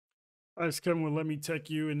Hi, it's Kevin with Let Me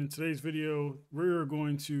Tech You, and in today's video, we're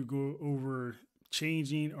going to go over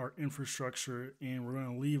changing our infrastructure, and we're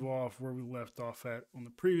going to leave off where we left off at on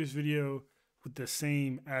the previous video with the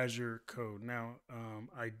same Azure code. Now,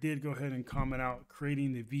 I did go ahead and comment out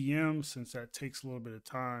creating the VM since that takes a little bit of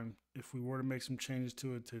time if we were to make some changes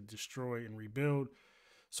to it to destroy and rebuild.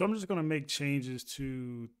 So I'm just going to make changes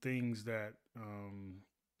to things that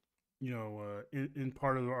in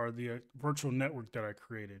part of the virtual network that I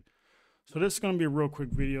created. So this is going to be a real quick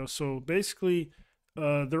video. So basically,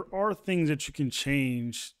 there are things that you can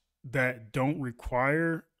change that don't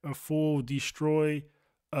require a full destroy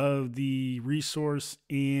of the resource,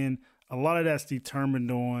 and a lot of that's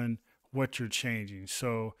determined on what you're changing.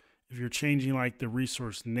 So if you're changing like the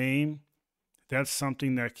resource name, that's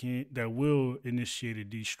something that will initiate a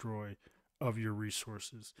destroy of your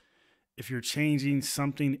resources. If you're changing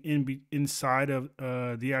something inside of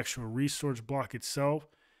the actual resource block itself,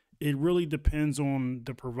 it really depends on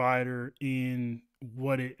the provider and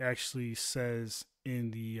what it actually says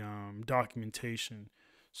in the documentation.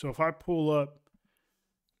 So if I pull up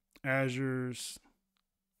Azure's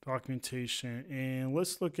documentation and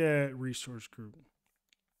let's look at resource group.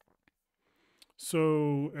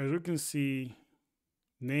 So as you can see,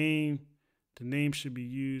 the name should be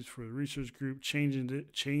used for the resource group.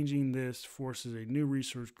 Changing this forces a new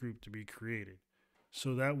resource group to be created.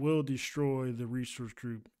 So that will destroy the resource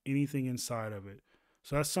group, anything inside of it.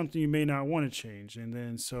 So that's something you may not want to change. And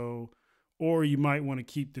then or you might want to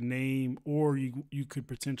keep the name, or you could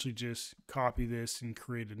potentially just copy this and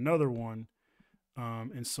create another one,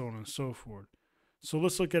 and so on and so forth. So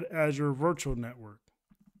let's look at Azure Virtual Network.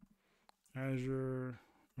 Azure,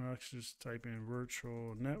 let's just type in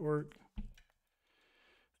Virtual Network.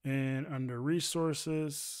 And under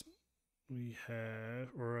Resources, we have,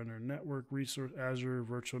 or under Network Resource, Azure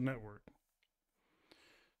Virtual Network.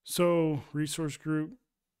 So resource group,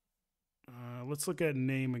 let's look at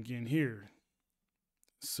name again here.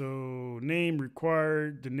 So name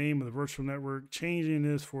required, the name of the virtual network. Changing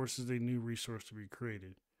this forces a new resource to be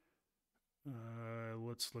created.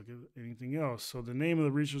 Let's look at anything else. So the name of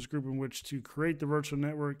the resource group in which to create the virtual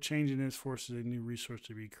network, changing this forces a new resource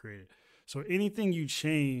to be created. So anything you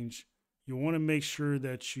change, you want to make sure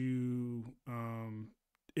that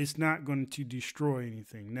it's not going to destroy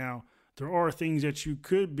anything. Now, there are things that you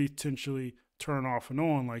could potentially turn off and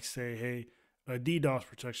on, like say, hey, a DDoS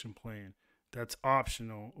protection plan. That's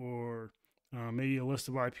optional, or maybe a list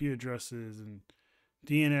of IP addresses and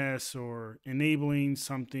DNS, or enabling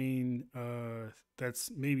something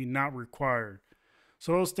that's maybe not required.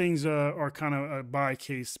 So those things are kind of a by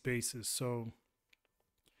case basis. So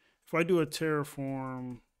if I do a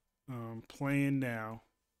Terraform plan now,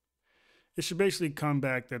 it should basically come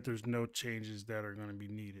back that there's no changes that are going to be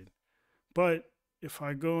needed. But if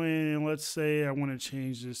I go in and let's say I want to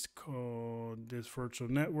change this virtual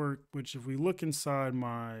network, which if we look inside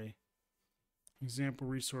my example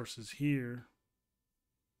resources here,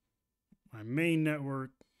 my main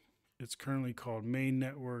network, it's currently called main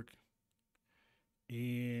network.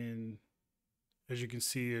 And as you can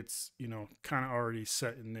see, it's, kind of already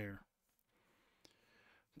set in there.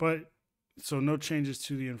 But so no changes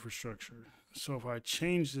to the infrastructure. So if I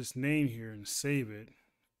change this name here and save it,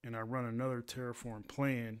 and I run another Terraform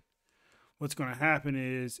plan, what's going to happen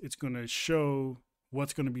is it's going to show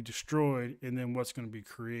what's going to be destroyed and then what's going to be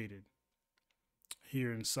created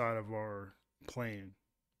here inside of our plan.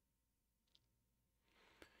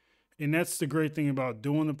 And that's the great thing about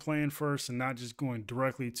doing the plan first and not just going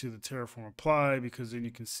directly to the Terraform apply, because then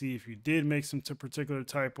you can see if you did make some particular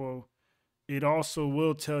typo, it also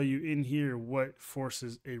will tell you in here what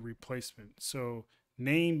forces a replacement. So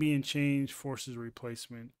name being changed forces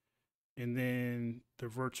replacement, and then the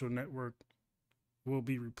virtual network will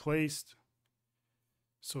be replaced.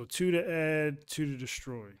 So 2 to add, 2 to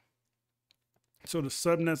destroy. So the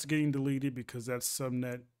subnet's getting deleted because that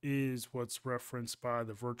subnet is what's referenced by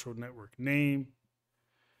the virtual network name.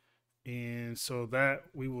 And so that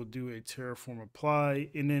we will do a Terraform apply.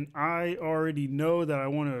 And then I already know that I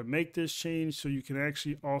want to make this change, so you can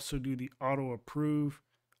actually also do the auto approve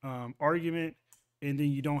argument, and then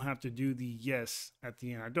you don't have to do the yes at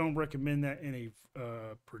the end. I don't recommend that in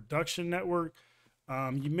a production network.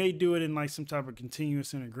 You may do it in like some type of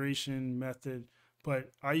continuous integration method, but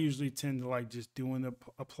I usually tend to like just doing the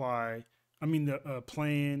plan,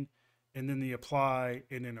 and then the apply,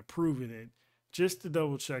 and then approving it, just to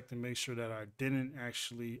double check to make sure that I didn't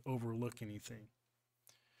actually overlook anything.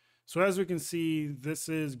 So as we can see, this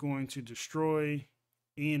is going to destroy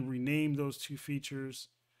and rename those 2 features.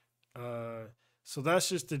 So that's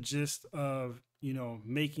just the gist of,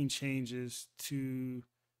 making changes to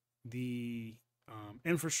the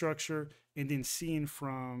infrastructure, and then seeing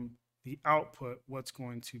from the output what's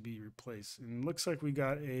going to be replaced. And it looks like we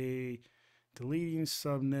got a deleting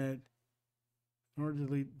subnet or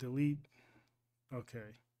delete. Okay.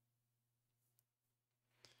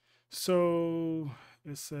 So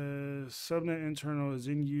it says subnet internal is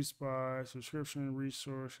in use by subscription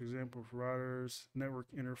resource, example providers, network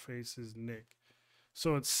interfaces, NIC.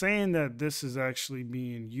 So it's saying that this is actually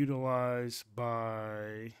being utilized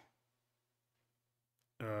by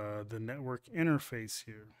the network interface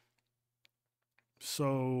here.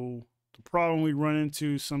 So the problem we run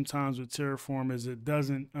into sometimes with Terraform is it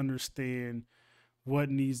doesn't understand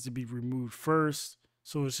what needs to be removed first.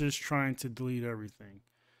 So it's just trying to delete everything.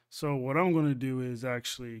 So what I'm going to do is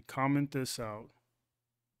actually comment this out.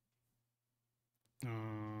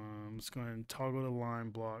 Let's go ahead and toggle the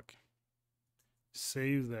line block.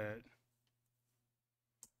 Save that.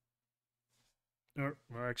 Or,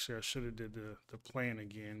 well, actually, I should have did the plan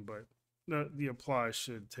again, but the apply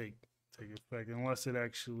should take effect unless it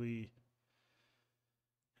actually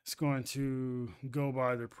is going to go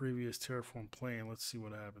by the previous Terraform plan. Let's see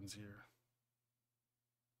what happens here.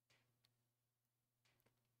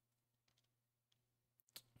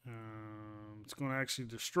 It's going to actually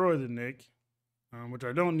destroy the NIC, which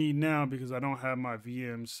I don't need now because I don't have my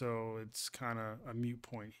VM, so it's kind of a mute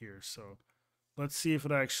point here. So let's see if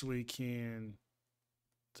it actually can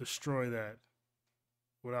destroy that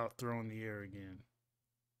without throwing the error again.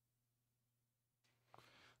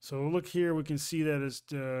 So look here, we can see that it's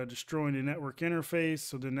destroying the network interface.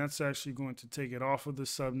 So then that's actually going to take it off of the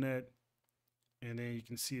subnet. And then you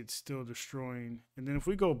can see it's still destroying. And then if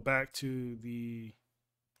we go back to the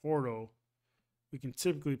portal, we can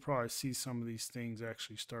typically probably see some of these things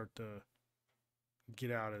actually start to get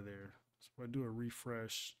out of there. So if I do a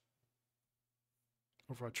refresh,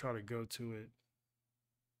 or if I try to go to it,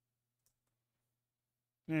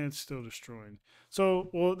 and it's still destroying. So,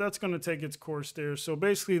 well, that's going to take its course there. So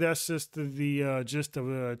basically, that's just the gist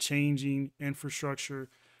of changing infrastructure.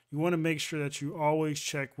 You want to make sure that you always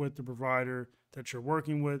check with the provider that you're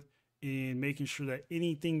working with and making sure that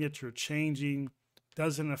anything that you're changing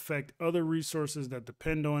doesn't affect other resources that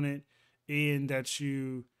depend on it, and that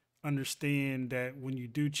you understand that when you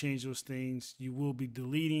do change those things, you will be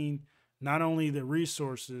deleting not only the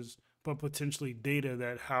resources, but potentially data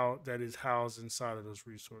that is housed inside of those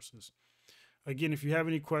resources. Again, if you have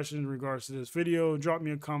any questions in regards to this video, drop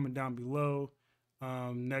me a comment down below.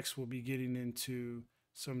 Next, we'll be getting into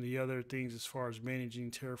some of the other things as far as managing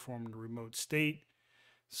Terraform in a remote state.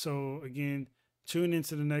 So again, tune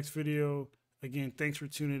into the next video. Again, thanks for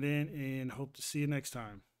tuning in and hope to see you next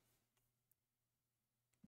time.